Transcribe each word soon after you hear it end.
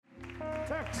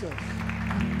Texas.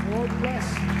 Lord bless.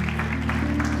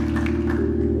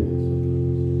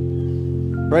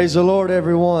 Praise the Lord,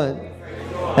 everyone.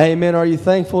 Amen. Are you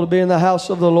thankful to be in the house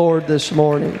of the Lord this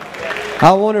morning?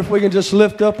 I wonder if we can just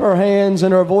lift up our hands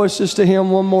and our voices to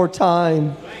Him one more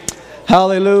time.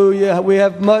 Hallelujah. We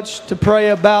have much to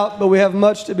pray about, but we have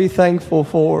much to be thankful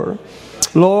for.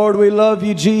 Lord, we love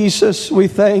you, Jesus. We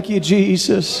thank you,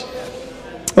 Jesus.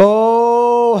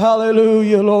 Oh,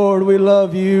 hallelujah, Lord. We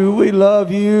love you. We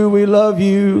love you. We love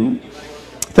you.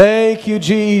 Thank you,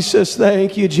 Jesus.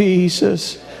 Thank you,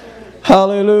 Jesus.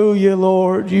 Hallelujah,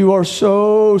 Lord. You are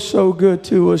so, so good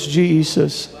to us,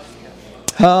 Jesus.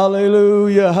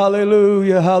 Hallelujah,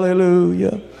 hallelujah,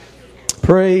 hallelujah.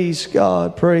 Praise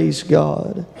God, praise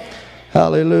God.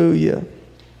 Hallelujah.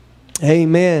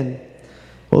 Amen.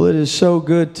 Well, it is so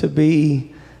good to be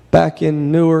back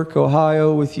in Newark,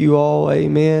 Ohio with you all.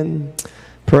 Amen.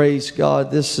 Praise God.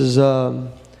 This is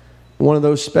one of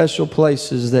those special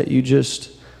places that you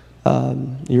just,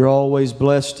 you're always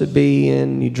blessed to be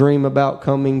in. You dream about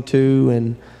coming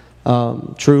to.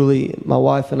 And truly, my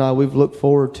wife and I, we've looked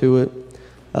forward to it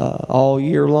all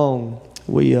year long.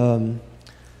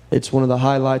 It's one of the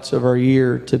highlights of our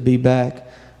year to be back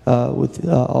with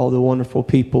all the wonderful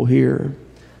people here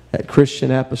at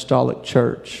Christian Apostolic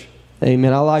Church.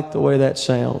 Amen. I like the way that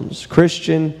sounds.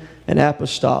 Christian and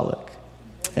Apostolic.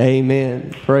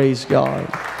 Amen. Praise God.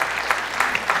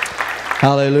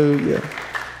 Hallelujah.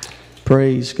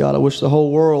 Praise God. I wish the whole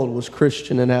world was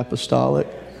Christian and Apostolic.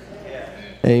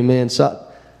 Amen.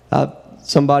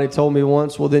 Somebody told me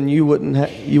once, well, then you wouldn't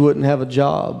have a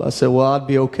job. I said, well, I'd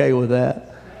be okay with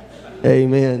that.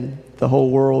 Amen. The whole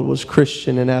world was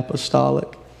Christian and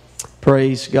Apostolic.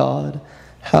 Praise God.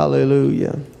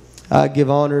 Hallelujah. I give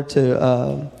honor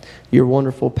to your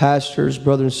wonderful pastors,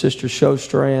 Brother and Sister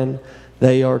Shostran.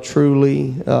 They are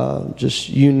truly just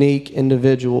unique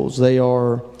individuals. They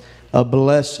are a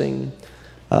blessing,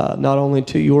 not only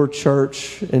to your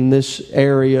church in this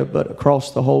area, but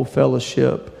across the whole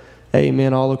fellowship.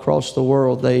 Amen. All across the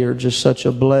world, they are just such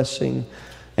a blessing.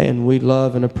 And we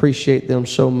love and appreciate them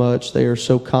so much. They are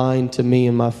so kind to me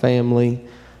and my family.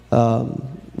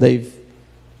 They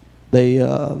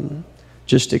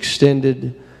just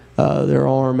extended their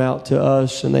arm out to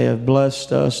us, and they have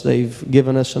blessed us. They've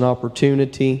given us an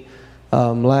opportunity.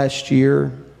 Last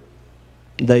year,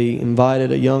 they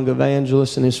invited a young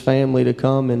evangelist and his family to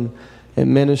come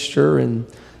and minister. And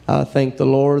I thank the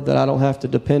Lord that I don't have to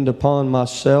depend upon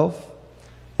myself.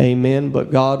 Amen.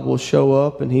 But God will show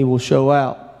up and He will show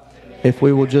out. If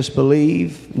we will just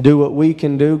believe, do what we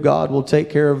can do, God will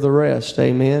take care of the rest.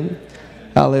 Amen.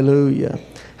 Hallelujah.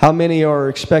 How many are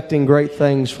expecting great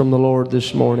things from the Lord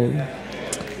this morning?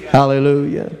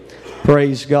 Hallelujah.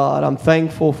 Praise God. I'm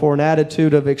thankful for an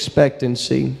attitude of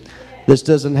expectancy. This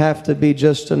doesn't have to be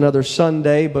just another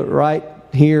Sunday, but right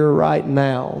here, right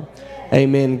now.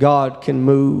 Amen. God can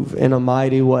move in a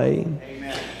mighty way.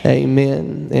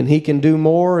 Amen. And He can do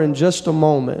more in just a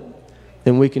moment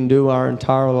than we can do our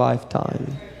entire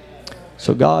lifetime.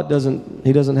 So God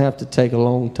doesn't have to take a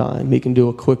long time. He can do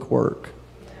a quick work.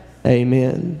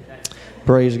 Amen.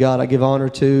 Praise God. I give honor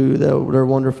to their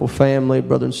wonderful family,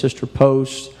 Brother and Sister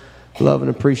Post. Love and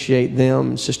appreciate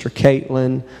them. Sister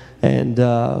Caitlin and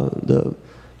the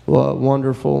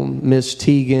wonderful Miss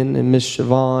Tegan and Miss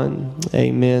Siobhan.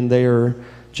 Amen. They are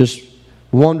just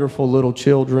wonderful little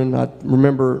children. I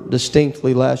remember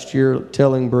distinctly last year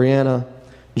telling Brianna,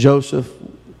 Joseph,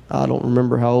 I don't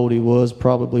remember how old he was,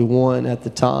 probably 1 at the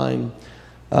time.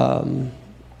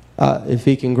 If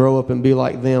he can grow up and be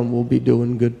like them, we'll be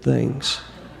doing good things.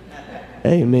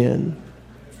 Amen.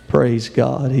 Praise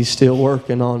God. He's still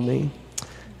working on me.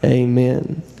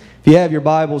 Amen. If you have your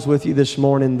Bibles with you this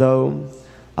morning, though,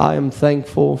 I am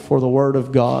thankful for the Word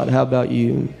of God. How about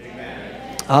you?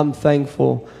 I'm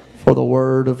thankful for the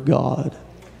Word of God.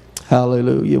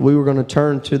 Hallelujah. We were going to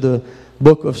turn to the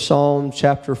book of Psalm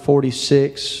chapter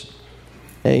 46.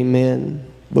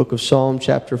 Amen. Book of Psalm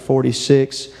chapter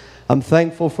 46. I'm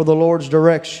thankful for the Lord's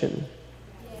direction.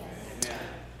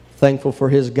 Thankful for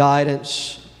His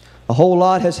guidance. A whole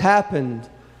lot has happened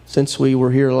since we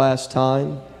were here last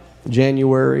time,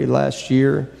 January last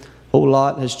year. A whole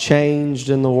lot has changed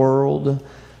in the world.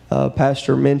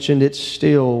 Pastor mentioned it's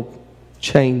still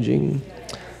changing.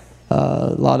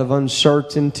 A lot of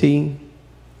uncertainty.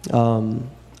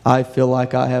 I feel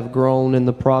like I have grown in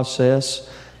the process.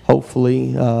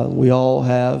 Hopefully, we all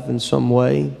have in some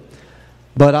way.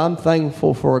 But I'm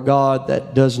thankful for a God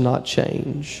that does not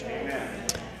change.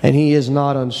 And He is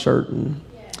not uncertain.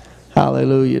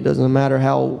 Hallelujah. It doesn't matter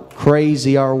how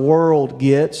crazy our world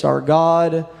gets, our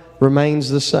God remains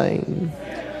the same.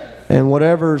 And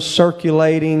whatever's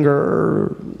circulating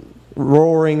or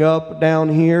roaring up down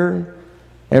here,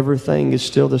 everything is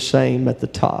still the same at the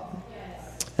top.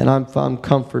 And I'm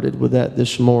comforted with that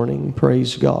this morning.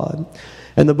 Praise God.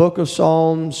 In the book of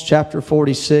Psalms, chapter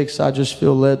 46, I just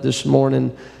feel led this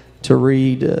morning to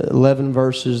read 11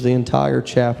 verses, the entire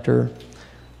chapter.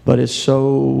 But it's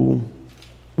so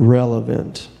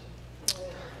relevant.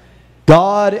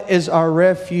 God is our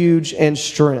refuge and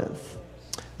strength,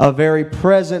 a very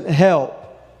present help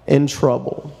in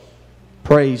trouble.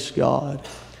 Praise God.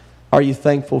 Are you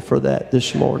thankful for that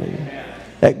this morning?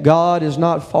 That God is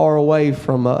not far away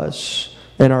from us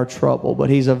in our trouble, but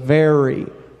He's a very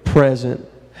present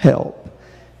help.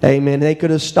 Amen. They could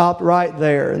have stopped right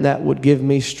there, and that would give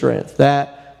me strength.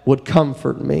 That would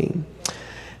comfort me.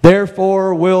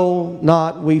 Therefore will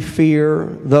not we fear,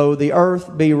 though the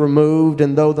earth be removed,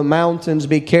 and though the mountains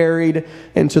be carried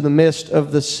into the midst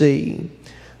of the sea.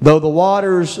 Though the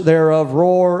waters thereof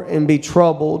roar and be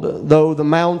troubled, though the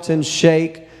mountains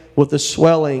shake with the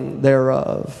swelling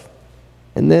thereof.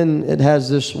 And then it has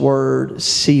this word,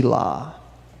 Selah.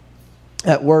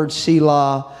 That word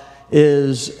Selah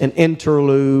is an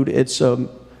interlude. It's a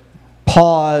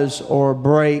pause or a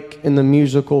break in the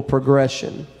musical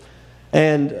progression.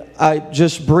 And I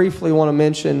just briefly want to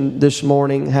mention this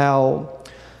morning how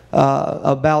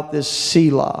about this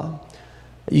Selah.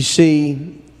 You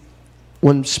see,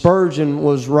 when Spurgeon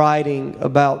was writing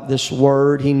about this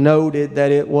word, he noted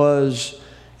that it was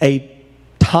a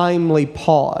timely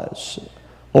pause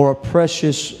or a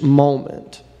precious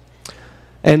moment.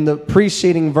 And the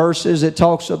preceding verses, it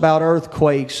talks about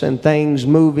earthquakes and things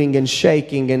moving and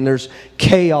shaking, and there's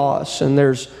chaos and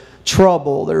there's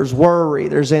trouble, there's worry,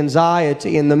 there's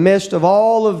anxiety. In the midst of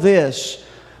all of this,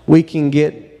 we can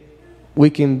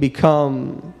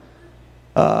become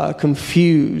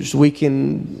confused. We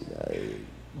can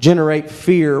generate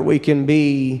fear. We can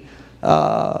be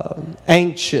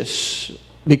anxious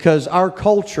because our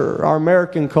culture, our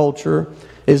American culture,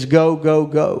 is go, go,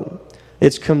 go.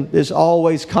 It's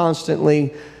always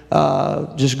constantly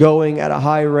just going at a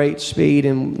high rate speed,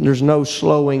 and there's no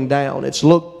slowing down. It's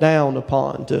looked down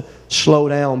upon to slow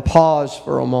down, pause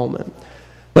for a moment.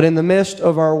 But in the midst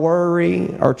of our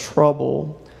worry, our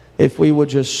trouble, if we would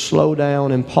just slow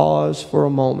down and pause for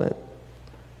a moment,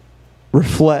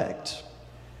 reflect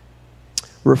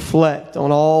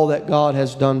on all that God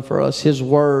has done for us, His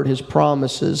Word, His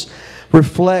promises.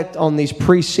 Reflect on these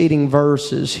preceding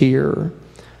verses here.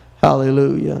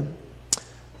 Hallelujah.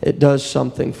 It does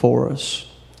something for us.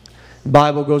 The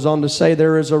Bible goes on to say,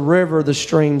 there is a river, the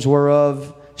streams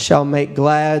whereof shall make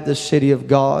glad the city of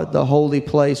God, the holy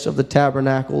place of the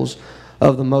tabernacles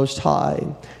of the Most High.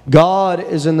 God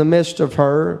is in the midst of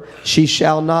her. She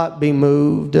shall not be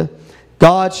moved.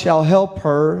 God shall help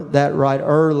her that right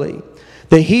early.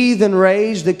 The heathen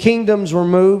raised, the kingdoms were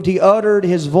moved. He uttered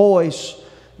His voice,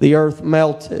 the earth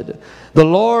melted. The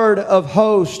Lord of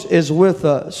hosts is with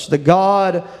us. The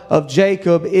God of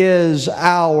Jacob is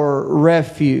our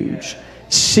refuge.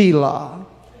 Selah.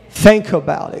 Think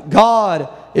about it. God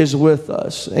is with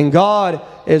us, and God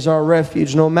is our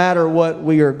refuge no matter what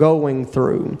we are going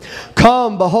through.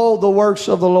 Come, behold the works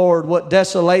of the Lord, what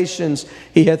desolations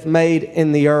He hath made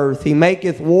in the earth. He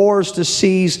maketh wars to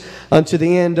cease unto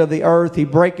the end of the earth. He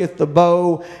breaketh the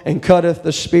bow and cutteth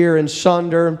the spear in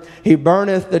sunder. He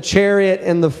burneth the chariot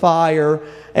in the fire.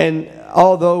 And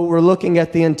although we're looking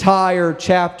at the entire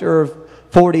chapter of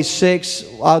 46,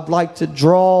 I'd like to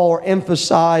draw or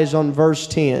emphasize on verse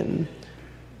 10.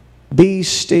 Be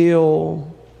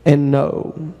still and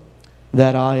know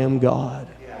that I am God.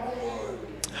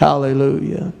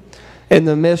 Hallelujah. In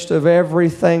the midst of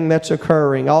everything that's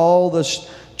occurring, all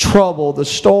this trouble, the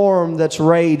storm that's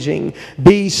raging,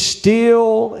 be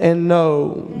still and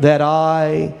know that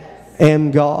I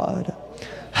am God.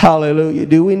 Hallelujah.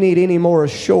 Do we need any more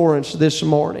assurance this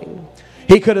morning?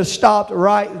 He could have stopped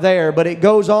right there, but it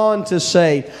goes on to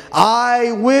say,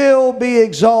 I will be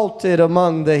exalted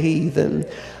among the heathen.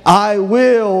 I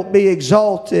will be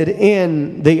exalted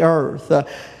in the earth.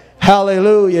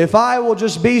 Hallelujah. If I will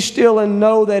just be still and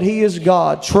know that He is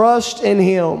God, trust in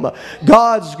Him,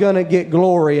 God's going to get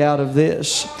glory out of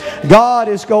this. God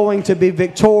is going to be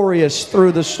victorious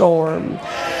through the storm.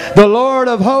 The Lord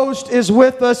of hosts is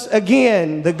with us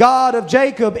again. The God of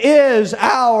Jacob is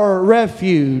our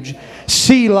refuge.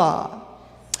 Selah.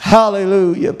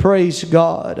 Hallelujah. Praise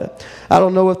God. I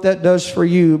don't know what that does for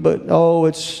you, but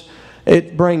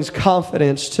it brings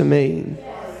confidence to me.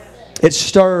 It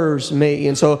stirs me.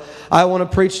 And so I want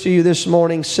to preach to you this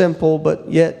morning simple, but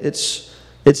yet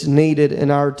it's needed in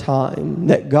our time,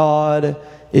 that God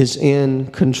is in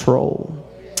control.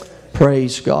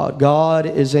 Praise God. God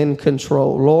is in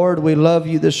control. Lord, we love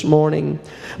you this morning.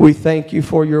 We thank you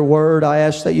for your word. I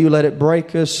ask that you let it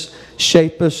break us,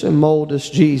 shape us, and mold us,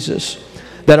 Jesus.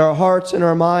 That our hearts and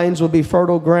our minds will be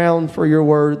fertile ground for your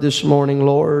word this morning,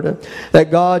 Lord. That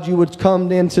God, you would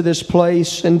come into this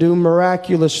place and do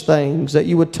miraculous things. That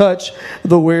you would touch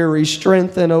the weary,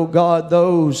 strengthen, oh God,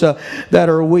 those that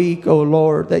are weak, oh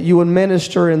Lord. That you would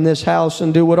minister in this house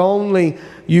and do what only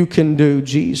you can do,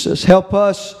 Jesus. Help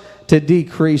us to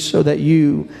decrease so that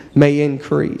you may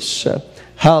increase.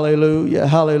 Hallelujah,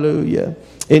 hallelujah.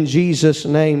 In Jesus'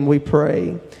 name we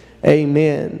pray.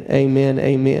 Amen, amen,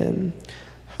 amen.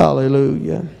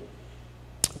 Hallelujah.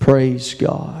 Praise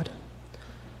God.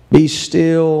 Be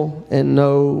still and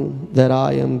know that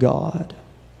I am God.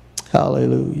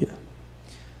 Hallelujah.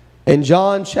 In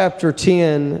John chapter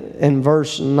 10 and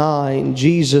verse 9,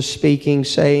 Jesus speaking,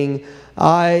 saying,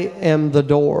 I am the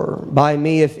door. By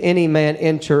me, if any man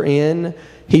enter in,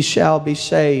 he shall be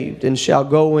saved, and shall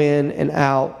go in and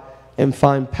out and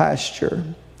find pasture.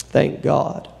 Thank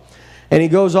God. And he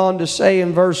goes on to say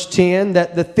in verse 10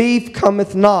 that the thief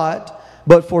cometh not,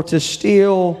 but for to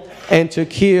steal and to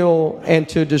kill and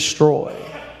to destroy.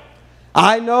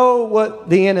 I know what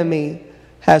the enemy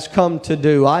has come to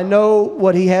do. I know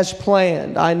what he has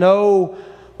planned. I know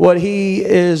what he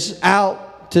is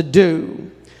out to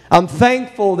do. I'm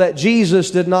thankful that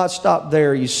Jesus did not stop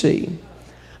there, you see.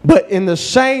 But in the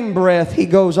same breath, he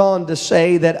goes on to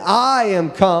say that I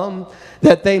am come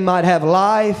that they might have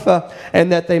life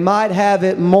and that they might have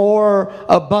it more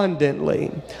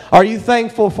abundantly. Are you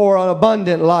thankful for an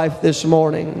abundant life this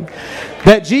morning?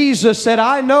 That Jesus said,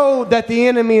 I know that the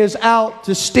enemy is out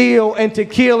to steal and to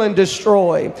kill and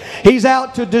destroy. He's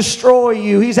out to destroy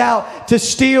you. He's out to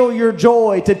steal your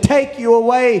joy, to take you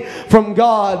away from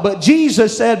God. But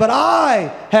Jesus said, but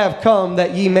I have come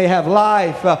that ye may have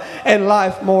life and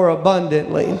life more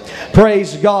abundantly.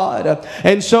 Praise God.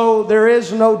 And so there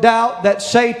is no doubt that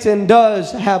Satan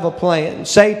does have a plan.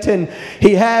 Satan,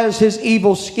 he has his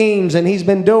evil schemes, and he's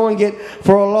been doing it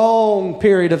for a long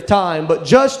period of time. But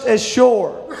just as sure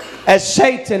as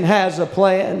Satan has a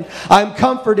plan, I'm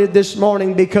comforted this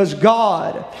morning because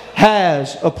God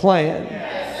has a plan.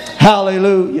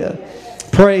 Hallelujah.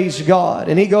 Praise God.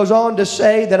 And he goes on to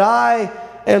say that I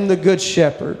am the good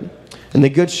shepherd, and the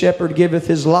good shepherd giveth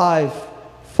his life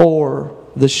for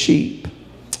the sheep.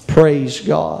 Praise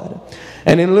God.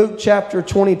 And in Luke chapter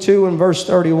 22 and verse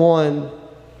 31,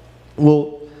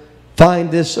 we'll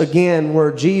find this again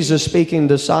where Jesus speaking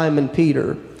to Simon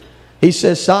Peter. He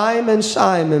says, Simon,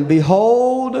 Simon,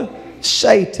 behold,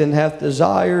 Satan hath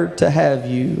desired to have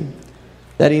you,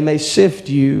 that he may sift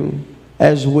you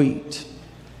as wheat.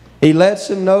 He lets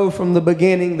him know from the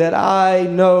beginning that I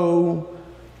know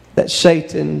that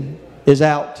Satan is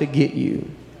out to get you.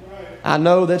 I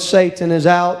know that Satan is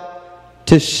out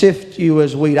to sift you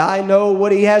as wheat. I know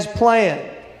what he has planned.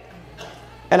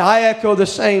 And I echo the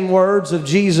same words of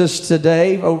Jesus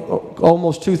today,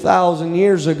 almost 2,000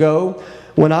 years ago,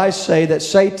 when I say that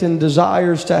Satan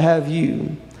desires to have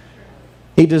you.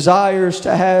 He desires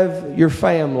to have your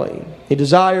family. He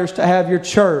desires to have your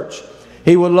church.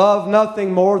 He would love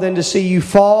nothing more than to see you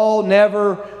fall,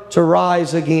 never to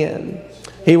rise again.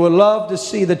 He would love to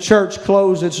see the church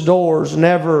close its doors,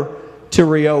 never to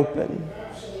reopen.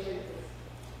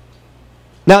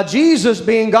 Now, Jesus,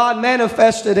 being God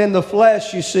manifested in the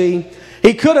flesh, you see,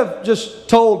 he could have just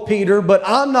told Peter, but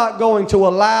I'm not going to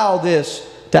allow this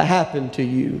to happen to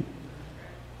you.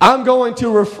 I'm going to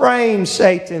refrain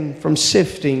Satan from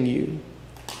sifting you.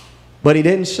 But he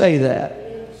didn't say that.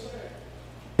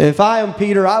 And if I am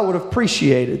Peter, I would have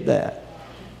appreciated that.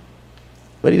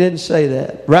 But he didn't say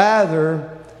that.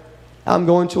 Rather, I'm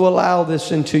going to allow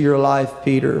this into your life,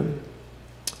 Peter.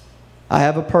 I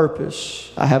have a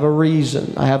purpose. I have a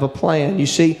reason. I have a plan. You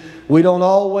see, we don't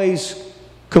always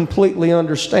completely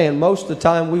understand. Most of the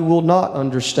time, we will not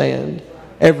understand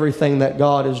everything that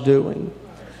God is doing.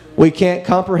 We can't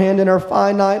comprehend in our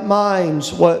finite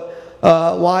minds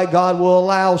why God will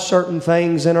allow certain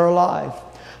things in our life.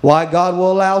 Why God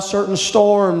will allow certain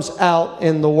storms out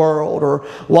in the world, or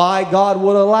why God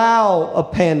would allow a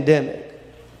pandemic.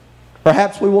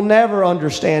 Perhaps we will never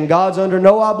understand. God's under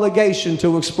no obligation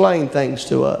to explain things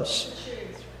to us.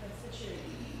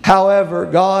 However,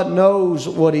 God knows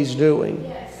what He's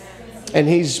doing. And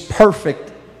He's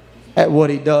perfect at what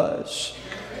He does.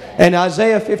 And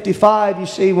Isaiah 55, you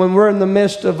see, when we're in the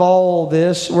midst of all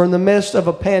this, we're in the midst of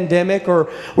a pandemic,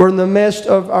 or we're in the midst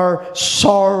of our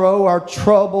sorrow, our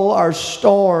trouble, our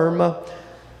storm,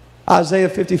 Isaiah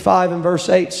 55 and verse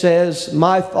 8 says,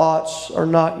 my thoughts are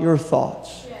not your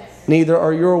thoughts. Neither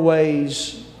are your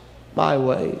ways my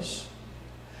ways.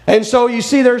 And so you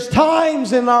see, there's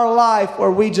times in our life where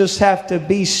we just have to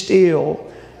be still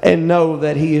and know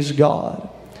that He is God.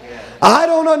 I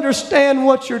don't understand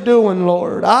what you're doing,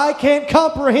 Lord. I can't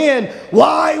comprehend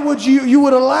why would you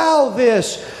would allow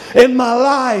this in my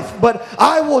life. But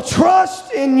I will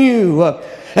trust in you.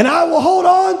 And I will hold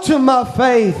on to my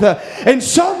faith. In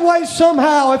some way,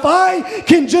 somehow, if I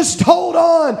can just hold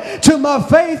on to my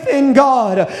faith in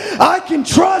God, I can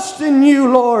trust in you,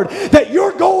 Lord, that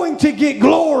you're going to get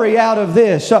glory out of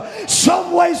this.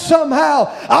 Some way,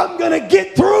 somehow, I'm going to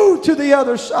get through to the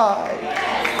other side.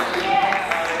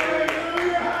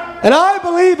 And I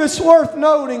believe it's worth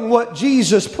noting what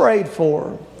Jesus prayed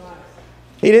for.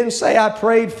 He didn't say, I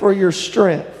prayed for your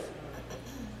strength.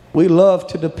 We love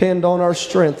to depend on our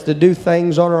strength to do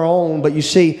things on our own. But you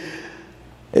see,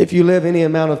 if you live any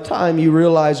amount of time, you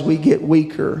realize we get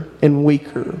weaker and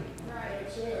weaker.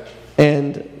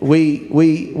 And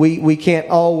we can't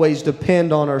always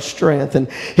depend on our strength. And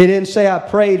He didn't say, I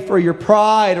prayed for your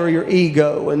pride or your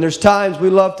ego. And there's times we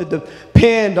love to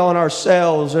depend on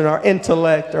ourselves and our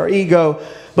intellect, our ego.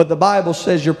 But the Bible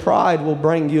says your pride will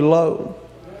bring you low.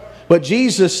 But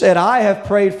Jesus said, I have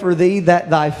prayed for thee that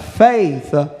thy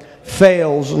faith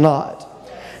fails not.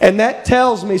 And that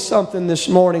tells me something this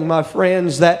morning, my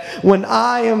friends, that when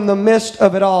I am in the midst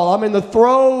of it all, I'm in the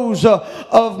throes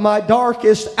of my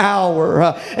darkest hour,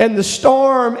 and the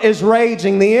storm is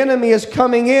raging, the enemy is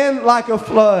coming in like a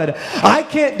flood. I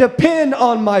can't depend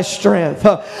on my strength.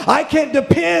 I can't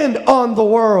depend on the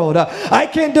world. I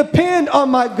can't depend on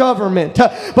my government.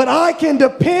 But I can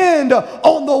depend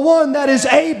on the one that is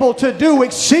able to do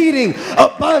exceeding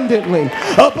abundantly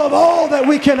above all that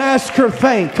we can ask or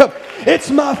think.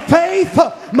 It's my faith,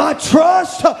 my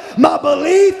trust, my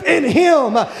belief in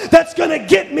Him that's going to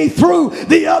get me through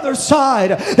the other side.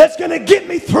 That's going to get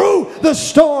me through the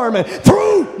storm and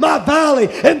through my valley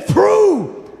and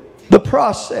through the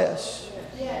process.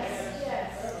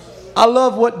 I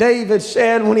love what David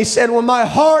said when he said, when my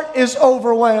heart is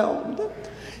overwhelmed,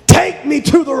 take me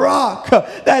to the rock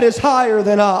that is higher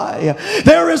than I.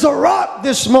 There is a rock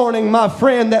this morning, my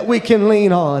friend, that we can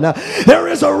lean on. There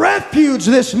is a refuge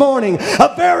this morning,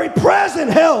 a very present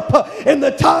help in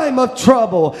the time of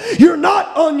trouble. You're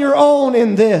not on your own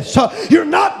in this. You're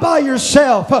not by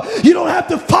yourself. You don't have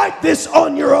to fight this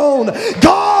on your own.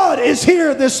 God is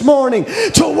here this morning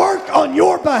to work on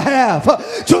your behalf,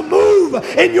 to move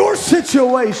in your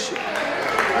situation.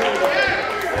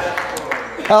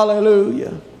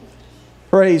 Hallelujah.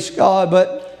 Praise God.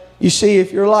 But you see,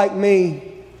 if you're like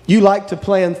me, you like to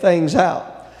plan things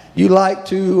out. I like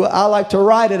to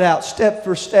write it out step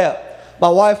for step. My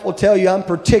wife will tell you I'm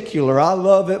particular. I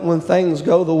love it when things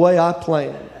go the way I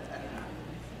plan.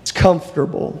 It's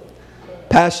comfortable.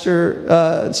 Pastor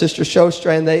and Sister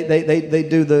Shostrand, they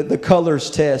do the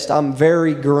colors test. I'm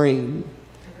very green.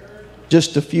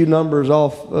 Just a few numbers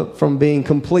off from being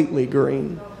completely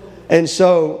green. And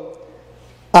so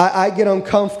I get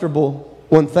uncomfortable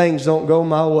when things don't go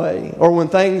my way or when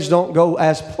things don't go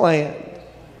as planned.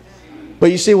 But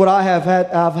you see, what I've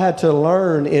had to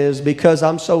learn is, because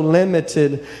I'm so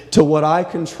limited to what I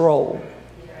control,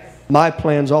 my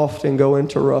plans often go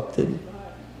interrupted.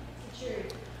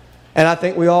 And I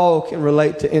think we all can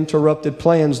relate to interrupted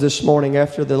plans this morning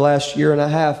after the last year and a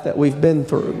half that we've been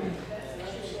through.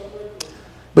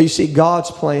 But you see,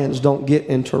 God's plans don't get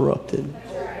interrupted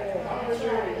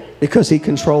because He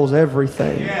controls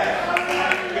everything.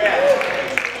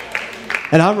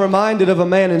 And I'm reminded of a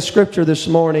man in Scripture this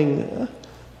morning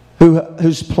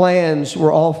whose plans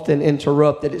were often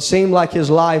interrupted. It seemed like his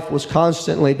life was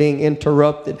constantly being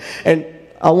interrupted. And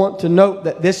I want to note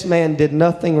that this man did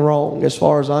nothing wrong as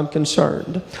far as I'm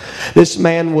concerned. This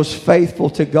man was faithful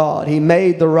to God. He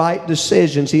made the right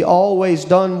decisions. He always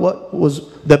done what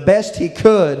was the best he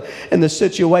could in the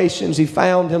situations he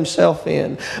found himself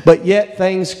in. But yet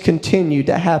things continued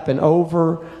to happen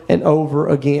over and over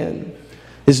again.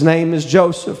 His name is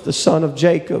Joseph, the son of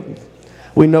Jacob.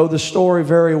 We know the story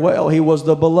very well. He was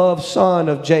the beloved son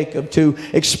of Jacob. To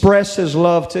express his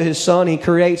love to his son, he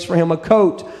creates for him a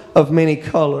coat of many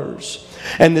colors.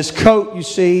 And this coat, you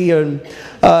see,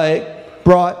 it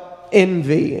brought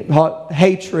envy,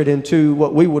 hatred into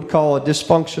what we would call a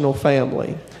dysfunctional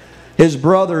family. His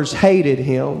brothers hated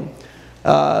him.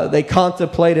 They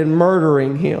contemplated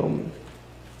murdering him.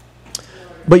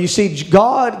 But you see,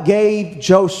 God gave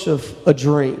Joseph a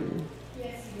dream.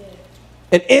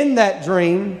 And in that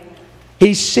dream,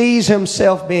 he sees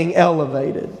himself being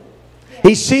elevated.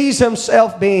 He sees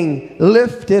himself being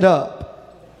lifted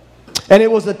up. And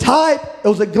it was a type, it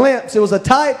was a glimpse, it was a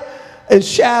type and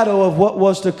shadow of what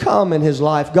was to come in his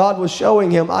life. God was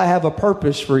showing him, I have a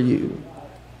purpose for you.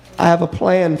 I have a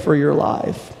plan for your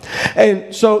life.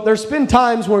 And so there's been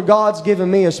times where God's given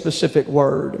me a specific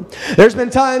word. There's been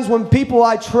times when people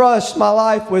I trust my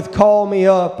life with call me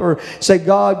up or say,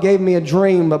 God gave me a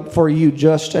dream for you,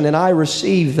 Justin, and I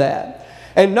receive that.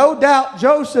 And no doubt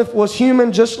Joseph was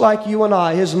human just like you and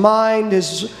I. His mind,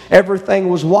 everything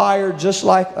was wired just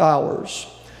like ours.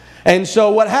 And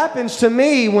so what happens to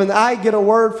me when I get a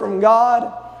word from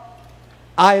God,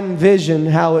 I envision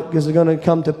how it is going to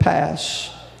come to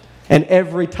pass. And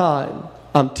every time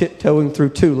I'm tiptoeing through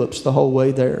tulips the whole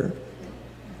way there.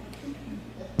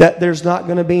 That there's not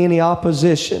going to be any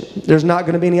opposition. There's not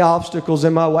going to be any obstacles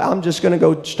in my way. I'm just going to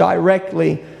go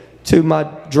directly to my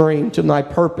dream, to my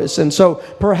purpose. And so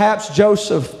perhaps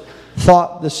Joseph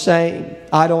thought the same.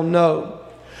 I don't know.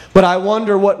 But I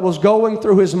wonder what was going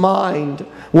through his mind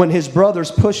when his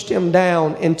brothers pushed him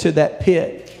down into that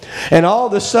pit. And all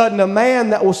of a sudden, a man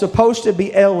that was supposed to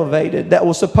be elevated, that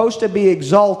was supposed to be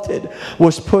exalted,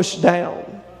 was pushed down.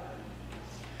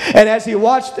 And as he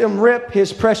watched them rip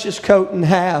his precious coat in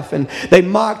half, and they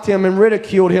mocked him and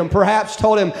ridiculed him, perhaps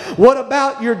told him, what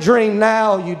about your dream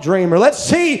now, you dreamer? Let's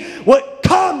see what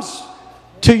comes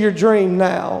to your dream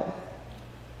now.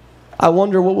 I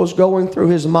wonder what was going through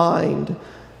his mind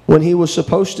when he was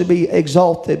supposed to be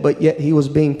exalted, but yet he was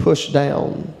being pushed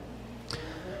down.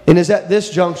 And it's at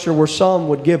this juncture where some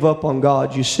would give up on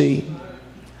God, you see.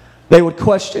 They would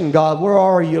question God, where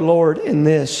are you, Lord, in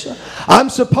this? I'm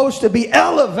supposed to be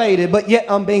elevated, but yet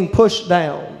I'm being pushed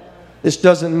down. This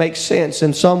doesn't make sense.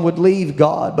 And some would leave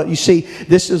God. But you see,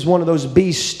 this is one of those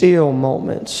be still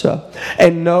moments.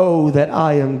 And know that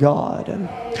I am God.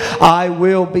 I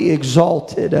will be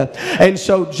exalted. And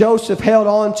so Joseph held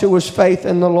on to his faith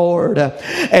in the Lord.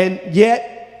 And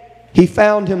yet, he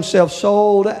found himself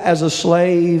sold as a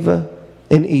slave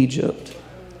in Egypt.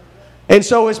 And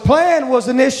so his plan was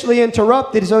initially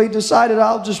interrupted. So he decided,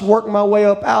 I'll just work my way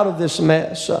up out of this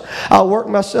mess. I'll work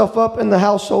myself up in the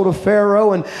household of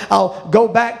Pharaoh, and I'll go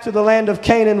back to the land of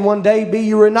Canaan one day,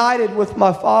 be reunited with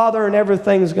my father, and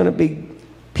everything's going to be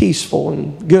peaceful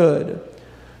and good.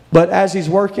 But as he's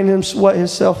working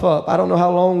himself up, I don't know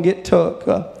how long it took,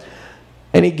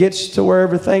 and he gets to where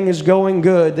everything is going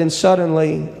good, then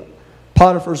suddenly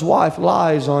Potiphar's wife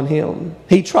lies on him.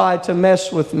 He tried to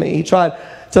mess with me. He tried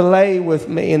to lay with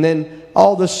me. And then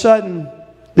all of a sudden,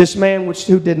 this man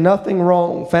who did nothing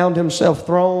wrong found himself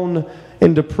thrown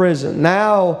into prison.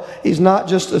 Now, he's not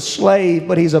just a slave,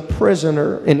 but he's a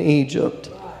prisoner in Egypt.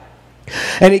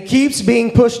 And he keeps being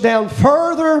pushed down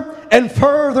further and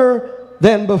further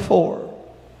than before.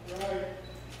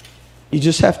 You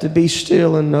just have to be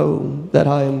still and know that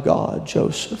I am God,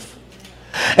 Joseph.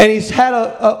 And he's had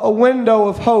a window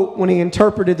of hope when he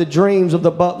interpreted the dreams of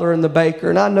the butler and the baker.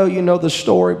 And I know you know the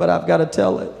story, but I've got to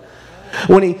tell it.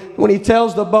 When he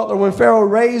tells the butler, when Pharaoh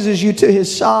raises you to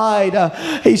his side,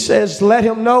 he says, let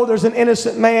him know there's an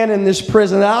innocent man in this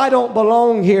prison. I don't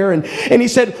belong here. And he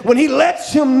said, when he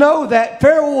lets him know that,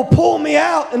 Pharaoh will pull me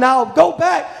out and I'll go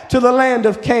back to the land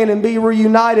of Canaan and be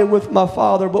reunited with my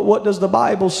father. But what does the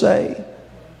Bible say?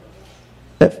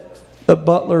 That the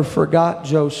butler forgot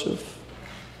Joseph.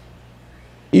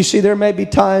 You see, there may be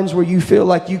times where you feel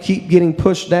like you keep getting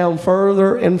pushed down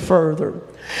further and further.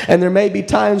 And there may be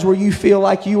times where you feel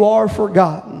like you are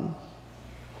forgotten.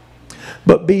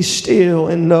 But be still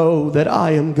and know that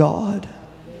I am God.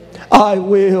 I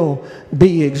will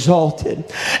be exalted.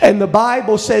 And the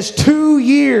Bible says 2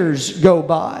 years go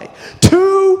by.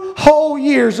 2 whole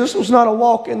years. This was not a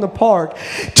walk in the park.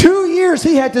 2 years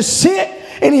he had to sit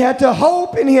and he had to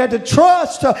hope and he had to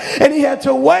trust and he had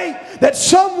to wait that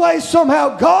some way,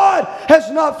 somehow God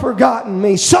has not forgotten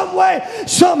me. Some way,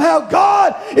 somehow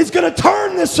God is going to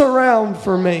turn this around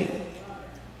for me.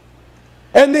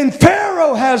 And then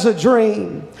Pharaoh has a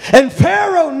dream. And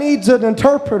Pharaoh needs an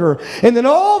interpreter. And then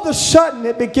all of a sudden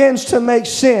it begins to make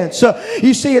sense.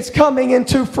 You see, it's coming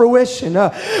into fruition.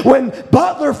 When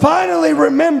Butler finally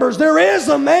remembers there is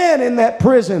a man in that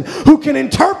prison who can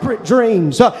interpret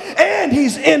dreams. And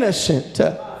he's innocent.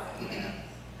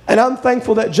 And I'm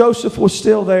thankful that Joseph was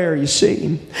still there, you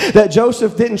see. That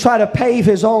Joseph didn't try to pave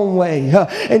his own way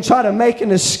and try to make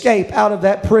an escape out of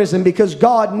that prison because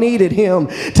God needed him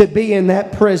to be in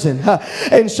that prison.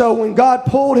 And so when God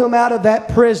pulled him out of that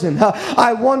prison,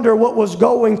 I wonder what was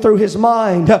going through his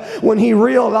mind when he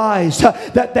realized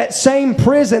that that same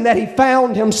prison that he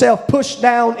found himself pushed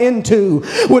down into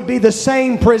would be the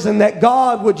same prison that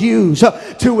God would use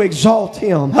to exalt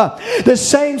him. The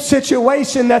same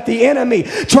situation that the enemy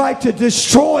tried tried to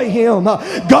destroy him,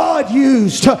 God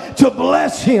used to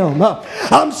bless him.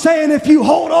 I'm saying if you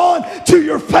hold on to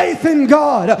your faith in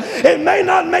God, it may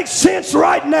not make sense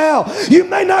right now. You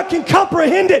may not can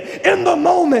comprehend it in the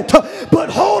moment, but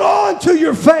hold on to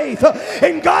your faith,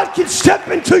 and God can step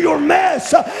into your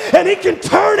mess, and He can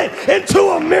turn it into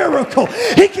a miracle.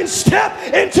 He can step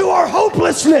into our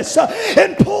hopelessness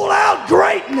and pull out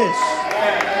greatness.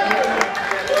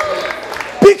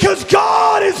 Because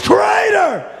God is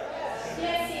greater.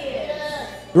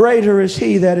 Greater is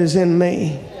He that is in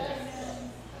me.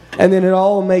 And then it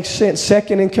all makes sense.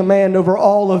 Second in command over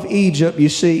all of Egypt, you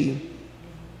see.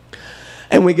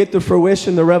 And we get the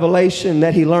fruition, the revelation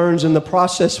that he learns in the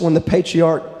process when the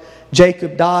patriarch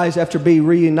Jacob dies after being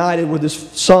reunited with his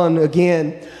son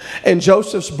again. And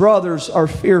Joseph's brothers are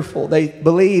fearful. They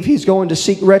believe he's going to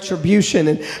seek retribution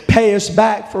and pay us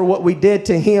back for what we did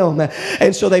to him.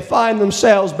 And so they find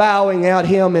themselves bowing at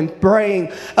him and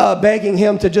praying, begging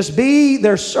him to just be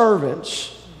their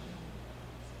servants.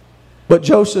 But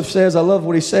Joseph says, I love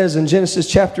what he says in Genesis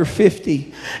chapter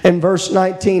 50 and verse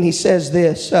 19. He says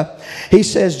this. He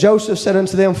says, Joseph said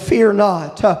unto them, fear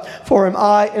not, for am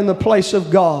I in the place of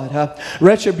God.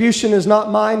 Retribution is not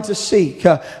mine to seek.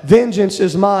 Vengeance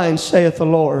is mine, saith the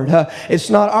Lord. It's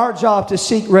not our job to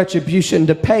seek retribution,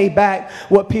 to pay back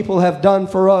what people have done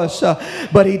for us.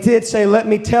 But he did say, let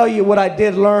me tell you what I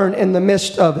did learn in the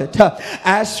midst of it.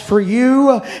 As for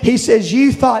you, he says,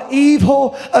 you thought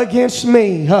evil against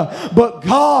me, but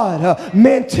God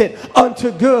meant it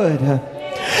unto good.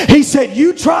 He said,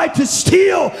 you tried to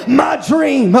steal my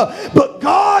dream, but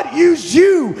God used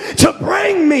you to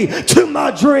bring me to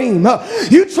my dream.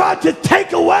 You tried to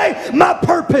take away my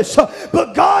purpose,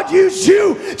 but God used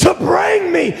you to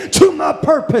bring me to my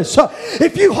purpose.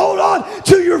 If you hold on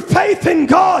to your faith in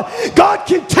God, God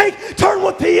can turn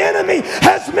what the enemy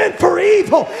has meant for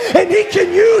evil, and He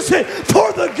can use it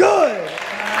for the good.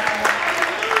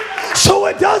 So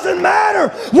it doesn't matter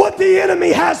what the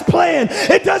enemy has planned.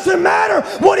 It doesn't matter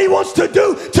what he wants to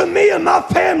do to me and my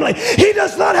family. He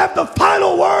does not have the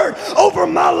final word over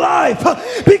my life,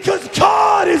 because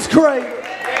God is great.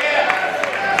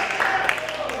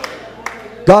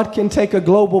 God can take a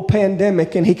global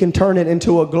pandemic and He can turn it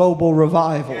into a global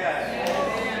revival.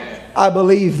 I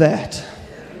believe that.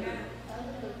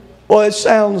 Well, it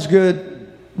sounds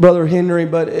good, Brother Henry,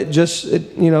 but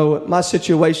my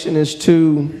situation is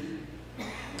too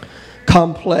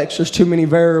complex. There's too many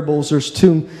variables.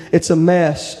 It's a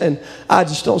mess, and I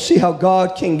just don't see how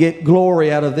God can get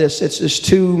glory out of this. It's just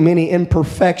too many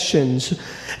imperfections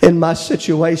in my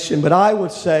situation. But I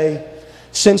would say,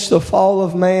 since the fall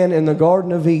of man in the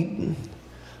Garden of Eden,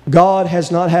 God has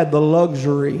not had the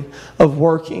luxury of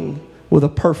working with a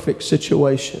perfect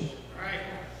situation.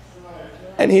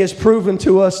 And He has proven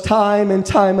to us time and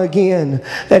time again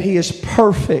that He is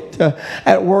perfect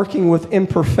at working with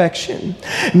imperfection.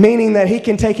 Meaning that He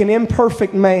can take an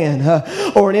imperfect man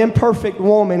or an imperfect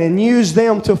woman and use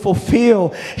them to fulfill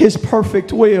His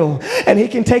perfect will. And He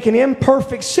can take an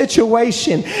imperfect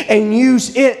situation and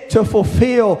use it to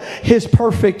fulfill His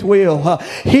perfect will.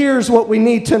 Here's what we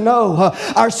need to know.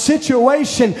 Our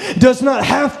situation does not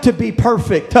have to be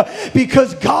perfect,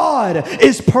 because God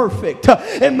is perfect.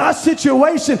 And my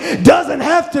situation doesn't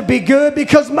have to be good,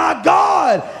 because my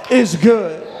God is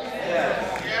good.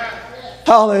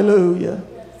 Hallelujah.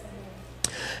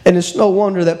 And it's no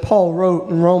wonder that Paul wrote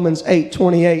in Romans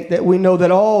 8:28 that we know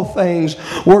that all things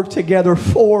work together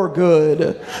for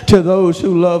good to those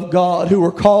who love God, who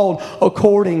are called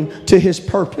according to His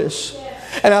purpose.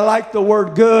 And I like the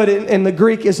word good in the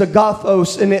Greek is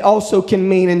agathos, and it also can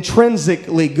mean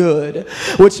intrinsically good,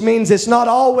 which means it's not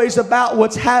always about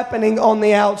what's happening on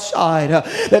the outside.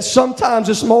 That sometimes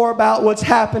it's more about what's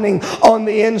happening on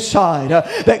the inside.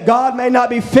 That God may not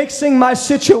be fixing my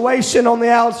situation on the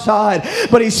outside,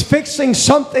 but He's fixing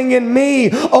something in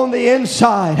me on the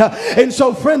inside. And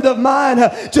so, friend of mine,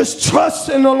 just trust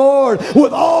in the Lord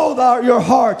with all your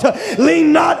heart.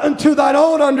 Lean not unto thine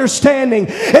own understanding.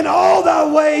 In all thy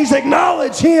ways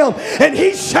acknowledge Him, and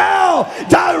He shall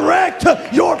direct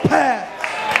your path.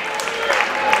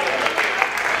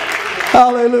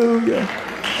 Hallelujah.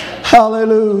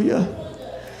 Hallelujah.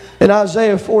 In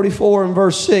Isaiah 44 and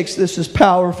verse 6, this is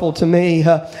powerful to me.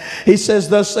 He says,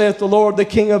 thus saith the Lord, the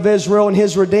King of Israel, and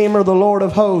His Redeemer, the Lord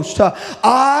of hosts.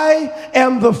 I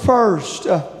am the first,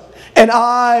 and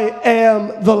I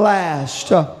am the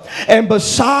last. And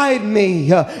beside me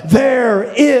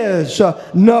there is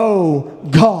no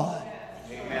God.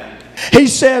 Amen. He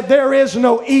said, there is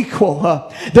no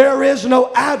equal. There is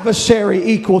no adversary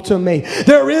equal to me.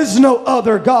 There is no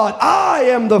other God. I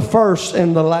am the first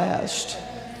and the last.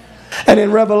 And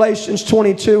in Revelations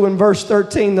 22 and verse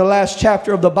 13, the last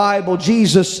chapter of the Bible,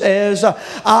 Jesus says,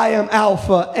 I am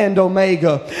Alpha and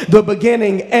Omega, the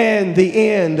beginning and the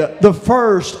end, the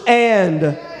first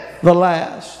and the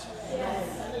last.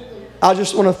 I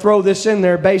just want to throw this in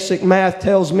there. Basic math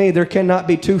tells me there cannot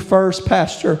be two first,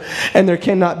 Pastor, and there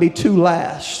cannot be two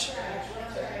last.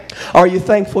 Are you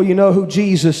thankful you know who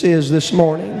Jesus is this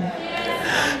morning?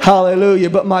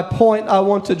 Hallelujah. But my point I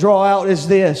want to draw out is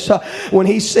this. When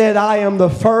he said, I am the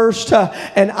first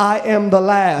and I am the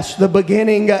last, the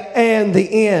beginning and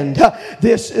the end,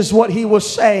 this is what he was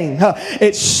saying.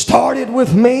 It started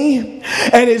with me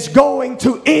and it's going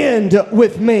to end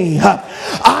with me.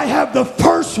 I have the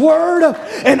first word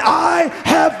and I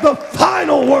have the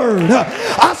final word.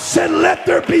 I said, let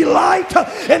there be light,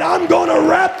 and I'm going to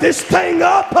wrap this thing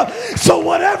up. So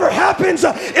whatever happens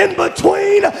in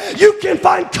between, you can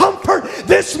find comfort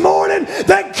this morning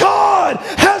that God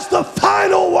has the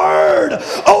final word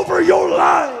over your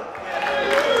life.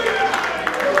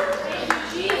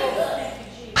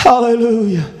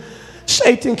 Hallelujah.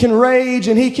 Satan can rage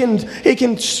and he can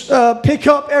pick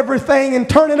up everything and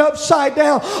turn it upside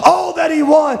down, all that he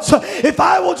wants. If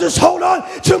I will just hold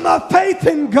on to my faith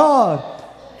in God.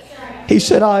 He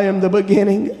said, I am the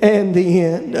beginning and the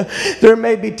end. There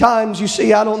may be times, you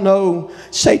see, I don't know,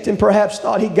 Satan perhaps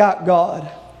thought he got God.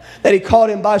 That he caught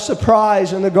him by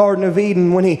surprise in the Garden of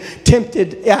Eden when he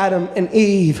tempted Adam and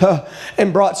Eve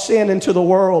and brought sin into the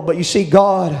world. But you see,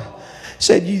 God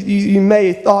said, you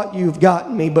may have thought you've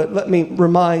gotten me, but let me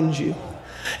remind you.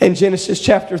 In Genesis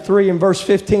chapter 3 and verse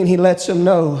 15, he lets him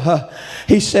know.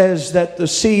 He says that the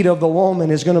seed of the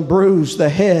woman is going to bruise the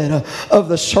head of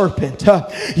the serpent.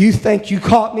 You think you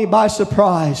caught me by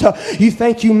surprise. You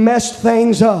think you messed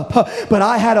things up. But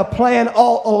I had a plan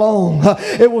all along.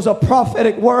 It was a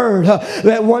prophetic word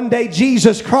that one day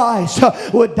Jesus Christ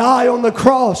would die on the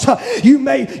cross. You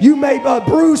may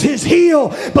bruise his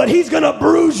heel, but he's going to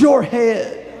bruise your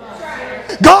head.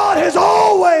 God has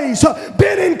always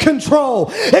been in control.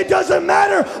 It doesn't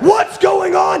matter what's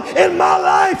going on in my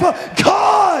life.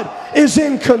 God is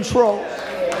in control.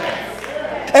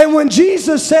 And when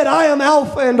Jesus said, I am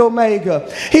Alpha and Omega,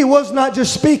 he was not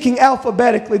just speaking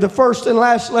alphabetically, the first and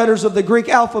last letters of the Greek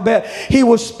alphabet. He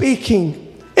was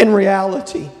speaking in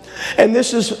reality. And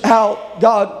this is how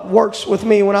God works with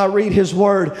me when I read his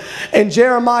word. In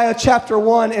Jeremiah chapter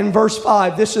 1 and verse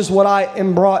 5, this is what I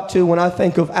am brought to when I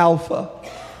think of Alpha.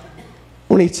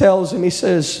 When he tells him, he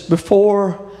says,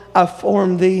 before I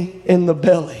formed thee in the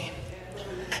belly,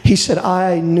 he said,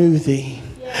 I knew thee.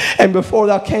 And before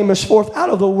thou camest forth out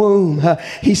of the womb,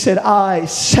 he said, I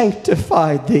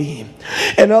sanctified thee.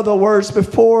 In other words,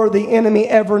 before the enemy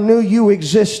ever knew you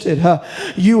existed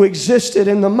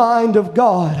in the mind of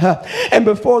God. And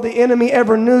before the enemy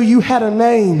ever knew you had a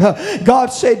name,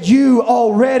 God said you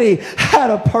already had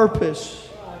a purpose.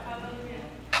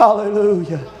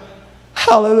 Hallelujah.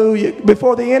 Hallelujah.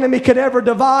 Before the enemy could ever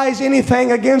devise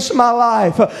anything against my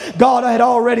life, God had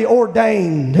already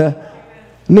ordained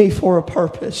me for a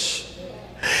purpose.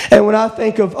 And when I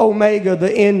think of Omega,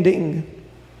 the ending,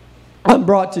 I'm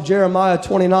brought to Jeremiah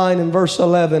 29 and verse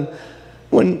 11,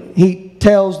 when he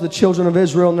tells the children of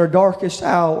Israel in their darkest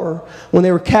hour, when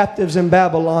they were captives in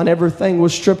Babylon, everything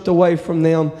was stripped away from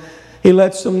them. He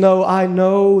lets them know, I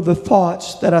know the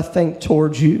thoughts that I think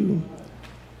towards you,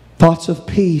 thoughts of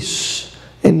peace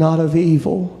and not of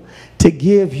evil, to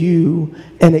give you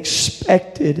an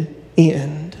expected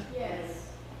end.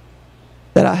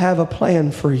 That I have a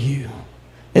plan for you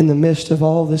in the midst of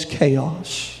all this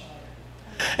chaos.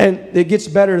 And it gets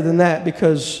better than that,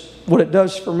 because what it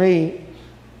does for me,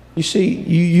 you see,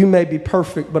 you may be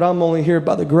perfect, but I'm only here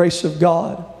by the grace of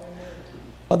God,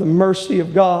 by the mercy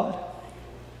of God.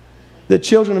 The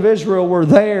children of Israel were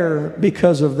there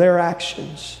because of their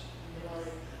actions.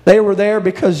 They were there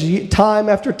because time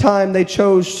after time they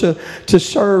chose to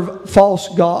serve false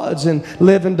gods and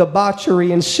live in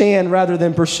debauchery and sin rather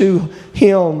than pursue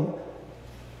Him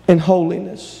in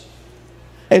holiness.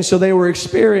 And so they were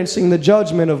experiencing the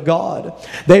judgment of God.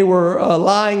 They were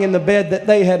lying in the bed that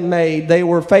they had made. They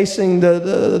were facing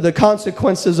the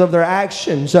consequences of their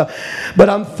actions. But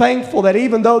I'm thankful that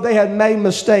even though they had made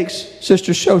mistakes,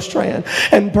 Sister Shostran,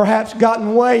 and perhaps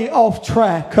gotten way off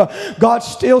track, God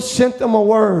still sent them a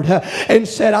word and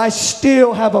said, I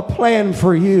still have a plan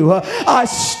for you. I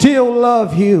still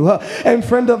love you. And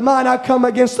friend of mine, I come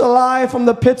against a lie from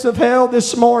the pits of hell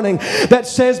this morning that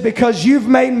says because you've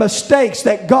made mistakes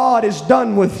that God is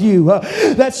done with you.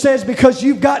 That says because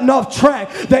you've gotten off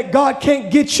track that God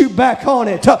can't get you back on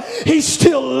it. He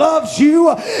still loves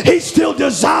you. He still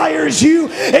desires you.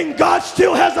 And God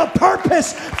still has a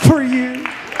purpose for you.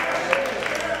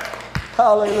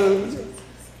 Hallelujah.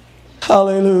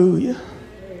 Hallelujah.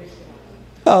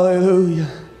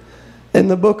 Hallelujah. In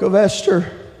the book of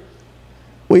Esther,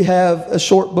 we have a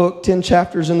short book, 10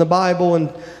 chapters in the Bible,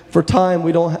 and for time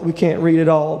we can't read it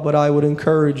all, but I would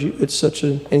encourage you. It's such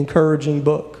an encouraging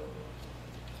book.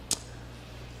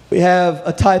 We have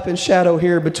a type and shadow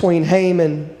here between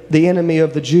Haman, the enemy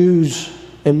of the Jews,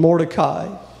 and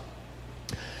Mordecai.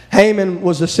 Haman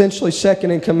was essentially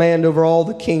second in command over all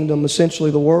the kingdom,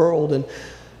 essentially the world, and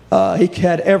he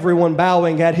had everyone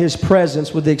bowing at his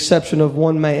presence with the exception of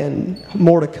one man,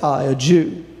 Mordecai, a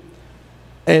Jew.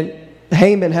 And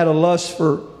Haman had a lust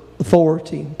for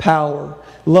authority, power.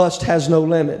 Lust has no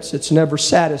limits. It's never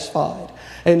satisfied.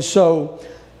 And so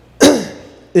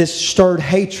this stirred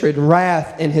hatred,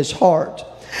 wrath in his heart.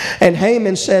 And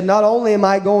Haman said, not only am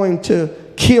I going to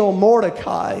kill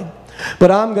Mordecai,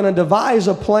 but I'm going to devise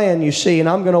a plan, you see, and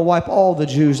I'm going to wipe all the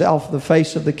Jews off the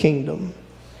face of the kingdom.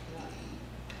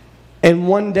 In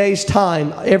one day's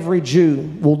time, every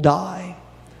Jew will die.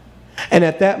 And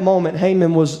at that moment,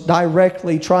 Haman was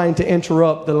directly trying to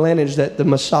interrupt the lineage that the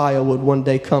Messiah would one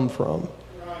day come from.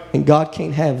 And God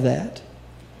can't have that.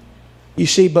 You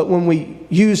see, but when we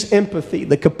use empathy,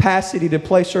 the capacity to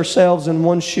place ourselves in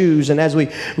one's shoes, and as we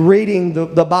reading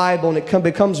the Bible, and it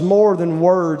becomes more than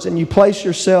words, and you place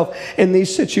yourself in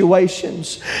these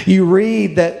situations, you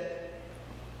read that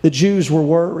the Jews were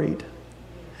worried.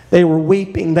 They were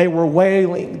weeping, they were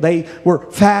wailing, they were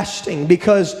fasting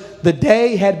because the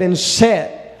day had been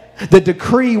set. The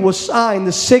decree was signed,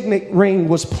 the signet ring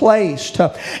was placed.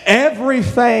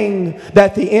 Everything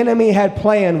that the enemy had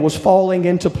planned was falling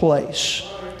into place.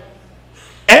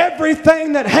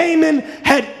 Everything that Haman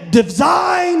had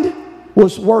designed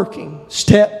was working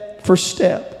step for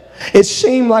step. It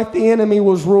seemed like the enemy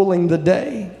was ruling the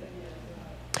day.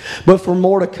 But for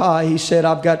Mordecai, he said,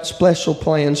 I've got special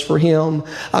plans for him.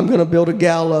 I'm going to build a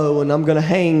gallows and I'm going to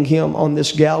hang him on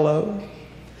this gallows.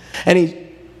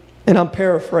 And I'm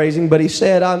paraphrasing, but he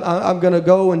said, I'm going to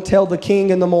go and tell the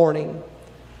king in the morning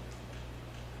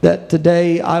that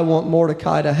today I want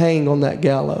Mordecai to hang on that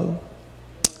gallows.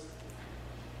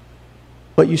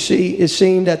 But you see, it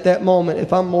seemed at that moment,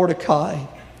 if I'm Mordecai,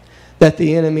 that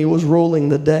the enemy was ruling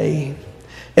the day.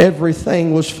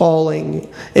 Everything was falling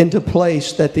into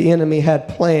place that the enemy had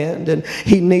planned. And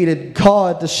he needed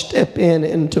God to step in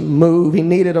and to move. He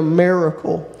needed a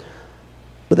miracle.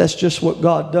 But that's just what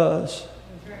God does.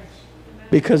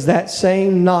 Because that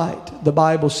same night, the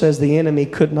Bible says the enemy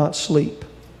could not sleep.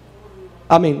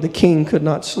 The king could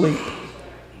not sleep.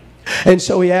 And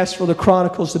so he asked for the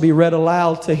Chronicles to be read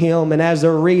aloud to him. And as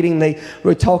they're reading, they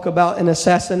would talk about an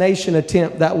assassination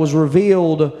attempt that was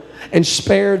revealed and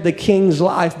spared the king's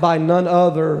life by none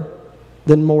other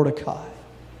than Mordecai.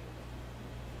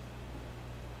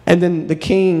 And then the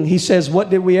king, he says, what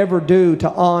did we ever do to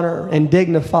honor and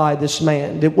dignify this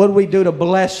man? What did we do to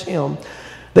bless him?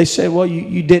 They said, well,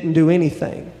 you didn't do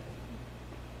anything.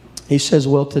 He says,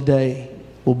 well, today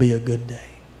will be a good day.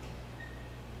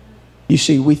 You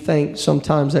see, we think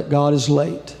sometimes that God is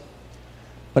late.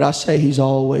 But I say He's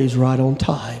always right on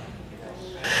time.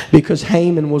 Because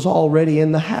Haman was already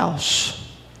in the house.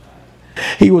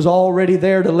 He was already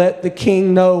there to let the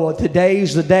king know,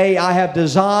 today's the day I have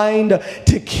designed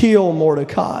to kill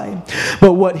Mordecai.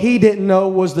 But what he didn't know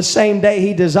was the same day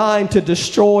he designed to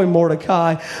destroy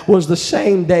Mordecai was the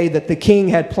same day that the king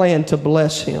had planned to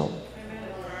bless him.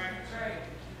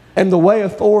 And the way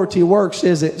authority works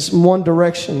is it's in one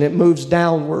direction. It moves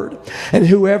downward. And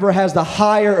whoever has the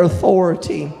higher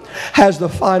authority has the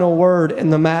final word in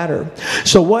the matter.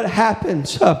 So what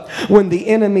happens when the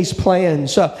enemy's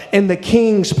plans and the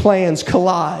king's plans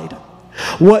collide?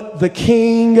 What the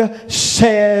king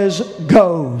says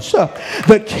goes.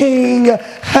 The king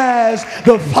has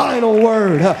the final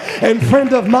word. And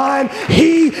friend of mine,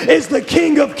 He is the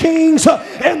King of Kings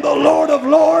and the Lord of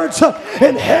Lords.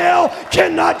 And hell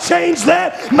cannot change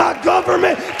that. My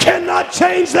government cannot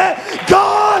change that.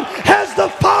 God has the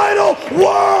final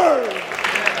word.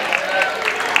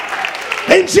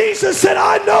 And Jesus said,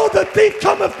 I know the thief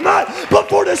cometh not but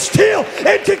for to steal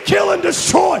and to kill and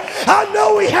destroy. I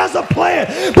know He has a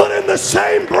plan. But in the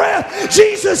same breath,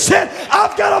 Jesus said,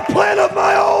 I've got a plan of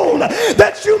my own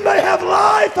that you may have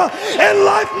life and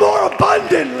life more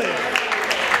abundantly.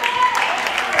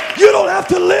 You don't have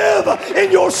to live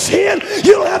in your sin.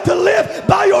 You don't have to live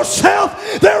by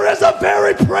yourself. There is a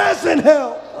very present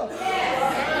help.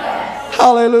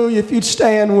 Hallelujah. If you'd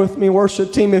stand with me,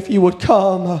 worship team, if you would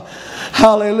come.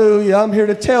 Hallelujah. I'm here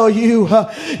to tell you,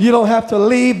 you don't have to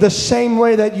leave the same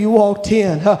way that you walked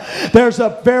in. There's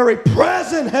a very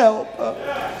present help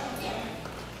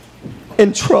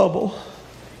in trouble.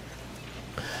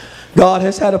 God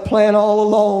has had a plan all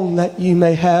along that you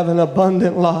may have an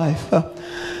abundant life.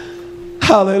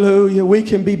 Hallelujah. We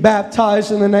can be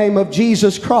baptized in the name of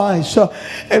Jesus Christ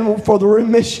and for the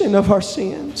remission of our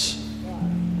sins.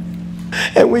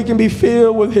 And we can be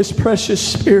filled with His precious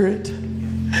Spirit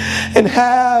and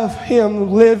have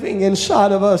Him living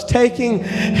inside of us, taking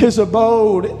His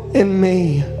abode in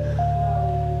me.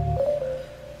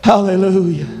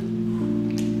 Hallelujah.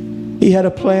 He had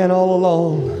a plan all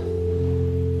along.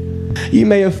 You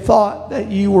may have thought that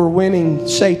you were winning,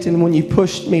 Satan, when you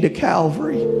pushed me to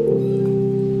Calvary.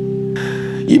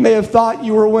 You may have thought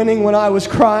you were winning when I was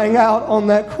crying out on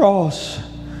that cross.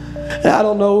 And I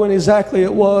don't know when exactly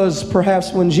it was,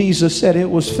 perhaps when Jesus said it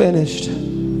was finished.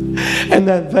 And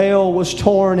that veil was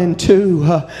torn in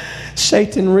two.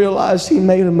 Satan realized he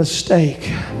made a mistake.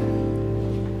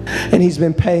 And he's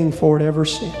been paying for it ever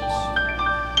since.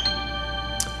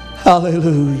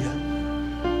 Hallelujah.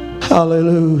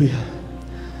 Hallelujah.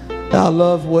 I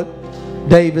love what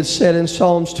David said in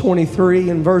Psalms 23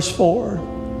 and verse 4.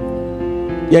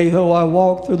 Yea, though I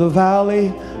walk through the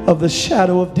valley of the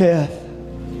shadow of death,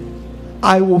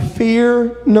 I will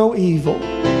fear no evil,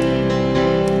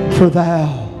 for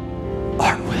Thou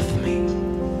art with me.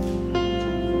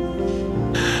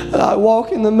 And I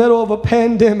walk in the middle of a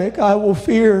pandemic, I will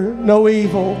fear no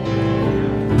evil,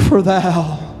 for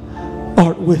Thou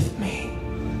art with me.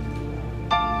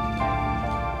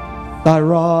 Thy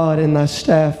rod and Thy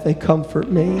staff, they comfort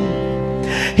me.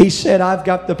 He said, I've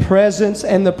got the presence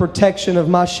and the protection of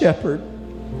my shepherd.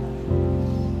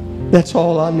 That's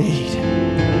all I need.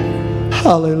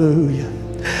 Hallelujah.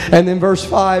 And then verse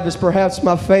 5 is perhaps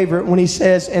my favorite when he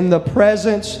says, in the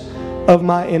presence of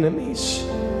my enemies,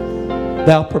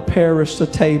 Thou preparest a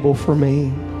table for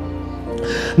me.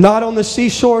 Not on the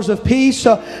seashores of peace,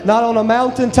 not on a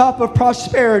mountaintop of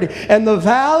prosperity. In the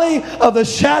valley of the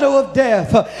shadow of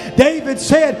death, David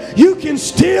said, you can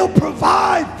still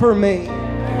provide for me.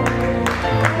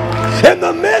 In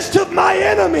the midst of my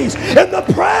enemies, in the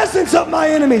presence of my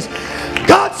enemies,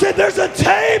 God said there's a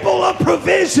table of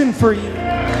provision for you.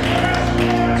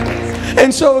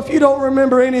 And so if you don't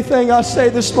remember anything I say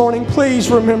this morning,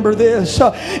 please remember this.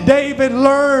 David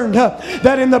learned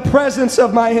that in the presence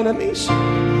of my enemies,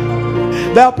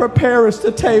 Thou preparest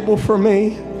a table for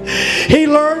me. He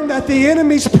learned that the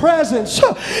enemy's presence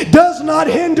does not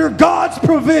hinder God's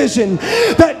provision.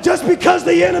 That just because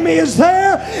the enemy is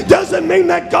there doesn't mean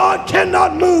that God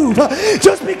cannot move.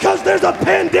 Just because there's a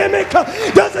pandemic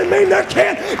doesn't mean there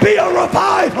can't be a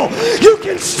revival. You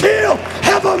can still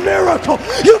have a miracle.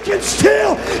 You can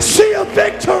still see a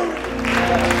victory.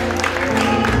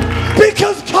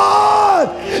 Because God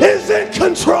is in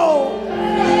control.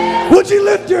 Would you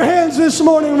lift your hands this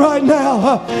morning right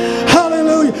now?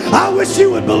 Hallelujah. I wish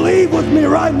you would believe with me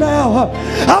right now.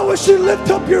 I wish you'd lift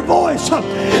up your voice.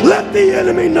 Let the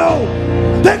enemy know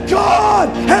that God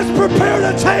has prepared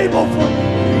a table for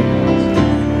you.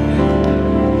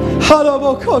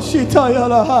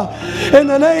 In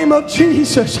the name of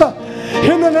Jesus.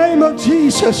 In the name of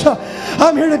Jesus,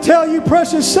 I'm here to tell you,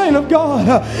 precious saint of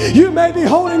God, you may be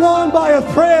holding on by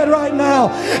a thread right now.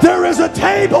 There is a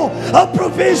table of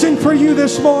provision for you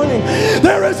this morning.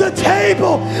 There is a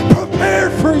table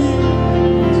prepared for you.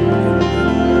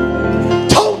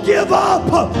 Don't give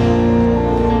up.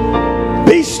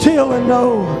 Be still and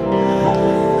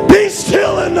know. Be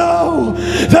still and know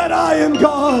that I am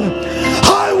God.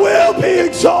 I will be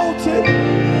exalted.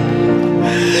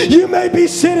 You may be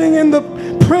sitting in the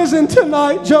prison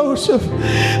tonight, Joseph,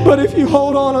 but if you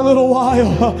hold on a little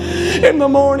while, in the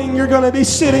morning you're going to be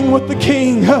sitting with the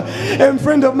King. And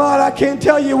friend of mine, I can't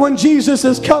tell you when Jesus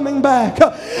is coming back,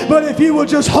 but if you will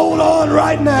just hold on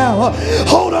right now,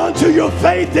 hold on to your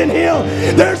faith in Him,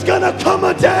 there's going to come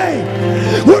a day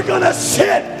we're going to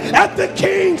sit at the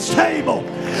King's table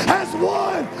as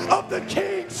one of the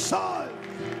King's sons.